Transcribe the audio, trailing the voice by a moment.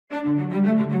Welcome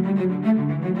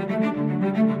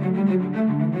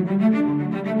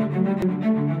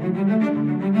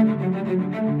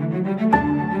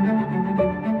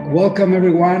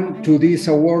everyone to this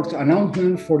awards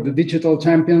announcement for the Digital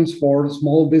Champions for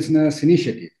Small Business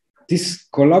Initiative. This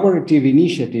collaborative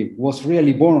initiative was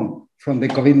really born from the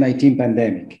COVID-19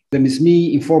 pandemic. The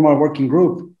MSME Informal Working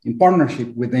Group, in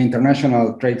partnership with the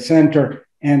International Trade Center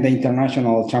and the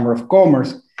International Chamber of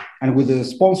Commerce, and with the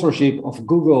sponsorship of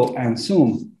Google and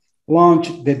Zoom,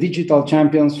 launched the Digital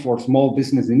Champions for Small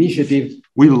Business Initiative.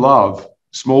 We love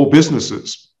small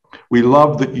businesses. We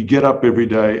love that you get up every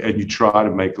day and you try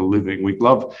to make a living. We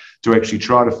love to actually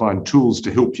try to find tools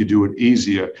to help you do it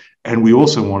easier. And we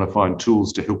also want to find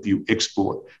tools to help you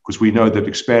export, because we know that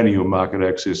expanding your market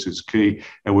access is key.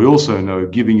 And we also know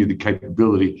giving you the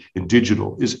capability in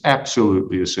digital is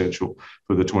absolutely essential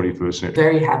for the 21st century.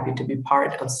 Very happy to be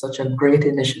part of such a great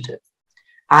initiative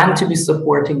and to be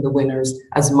supporting the winners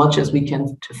as much as we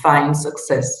can to find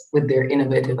success with their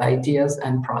innovative ideas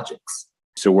and projects.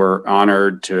 So we're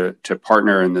honored to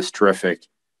partner in this terrific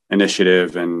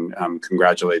initiative and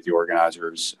congratulate the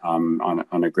organizers on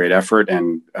a great effort,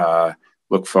 and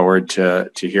look forward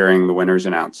to hearing the winners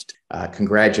announced.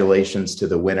 Congratulations to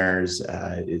the winners.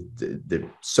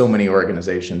 So many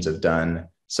organizations have done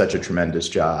such a tremendous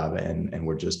job, and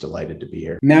we're just delighted to be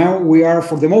here. Now we are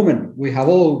for the moment we have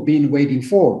all been waiting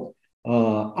for.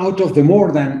 Out of the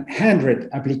more than 100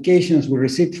 applications we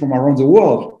received from around the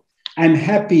world, I'm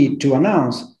happy to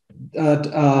announce that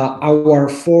our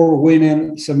 4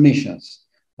 winning submissions.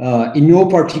 In no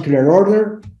particular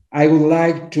order, I would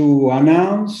like to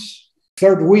announce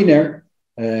third winner,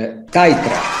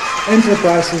 TAITRA,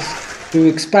 enterprises to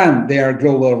expand their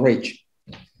global reach.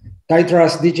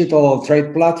 TAITRA's digital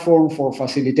trade platform for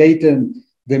facilitating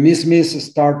the MSMEs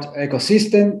start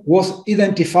ecosystem was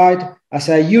identified as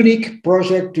a unique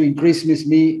project to increase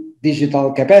MSME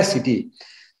digital capacity.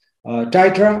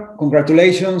 TAITRA,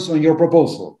 congratulations on your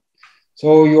proposal.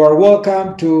 So you are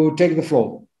welcome to take the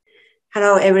floor.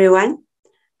 Hello, everyone.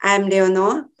 I'm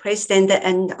Leonor, President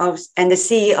and the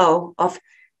CEO of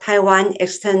Taiwan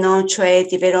External Trade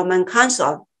Development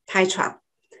Council, TAITRA.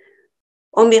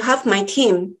 On behalf of my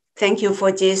team, thank you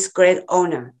for this great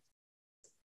honor.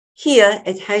 Here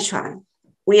at TAITRA,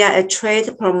 we are a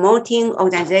trade promoting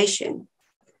organization.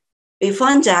 We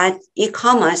found that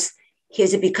e-commerce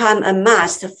has become a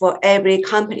must for every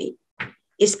company,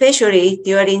 especially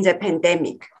during the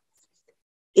pandemic.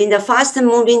 In the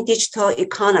fast-moving digital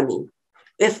economy,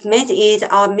 we've made it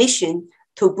our mission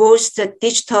to boost the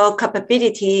digital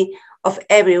capability of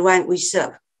everyone we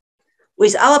serve.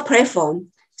 With our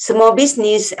platform, small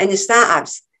business and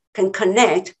startups can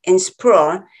connect and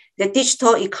explore the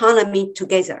digital economy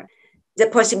together. The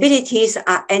possibilities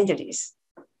are endless.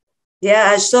 There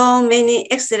are so many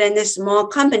excellent small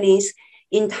companies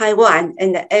in Taiwan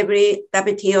and every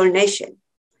WTO nation.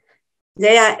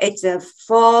 They are at the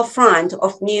forefront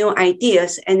of new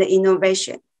ideas and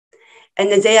innovation,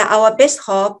 and they are our best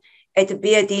hope at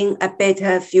building a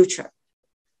better future.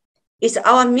 It's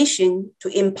our mission to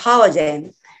empower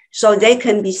them so they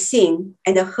can be seen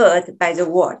and heard by the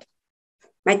world.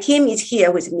 My team is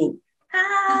here with me.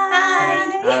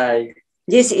 Hi. Hi.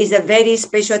 This is a very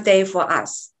special day for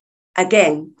us.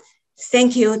 Again,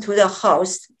 thank you to the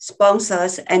hosts,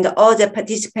 sponsors, and all the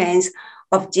participants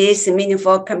of this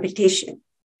meaningful competition.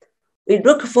 We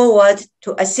look forward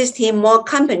to assisting more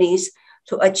companies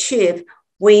to achieve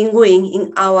win-win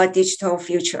in our digital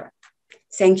future.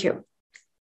 Thank you.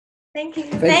 Thank you.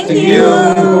 Thank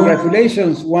you.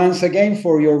 Congratulations once again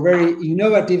for your very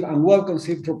innovative and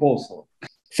well-conceived proposal.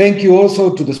 Thank you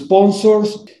also to the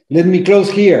sponsors. Let me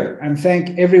close here and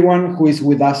thank everyone who is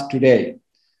with us today.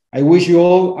 I wish you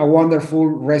all a wonderful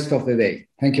rest of the day.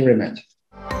 Thank you very much.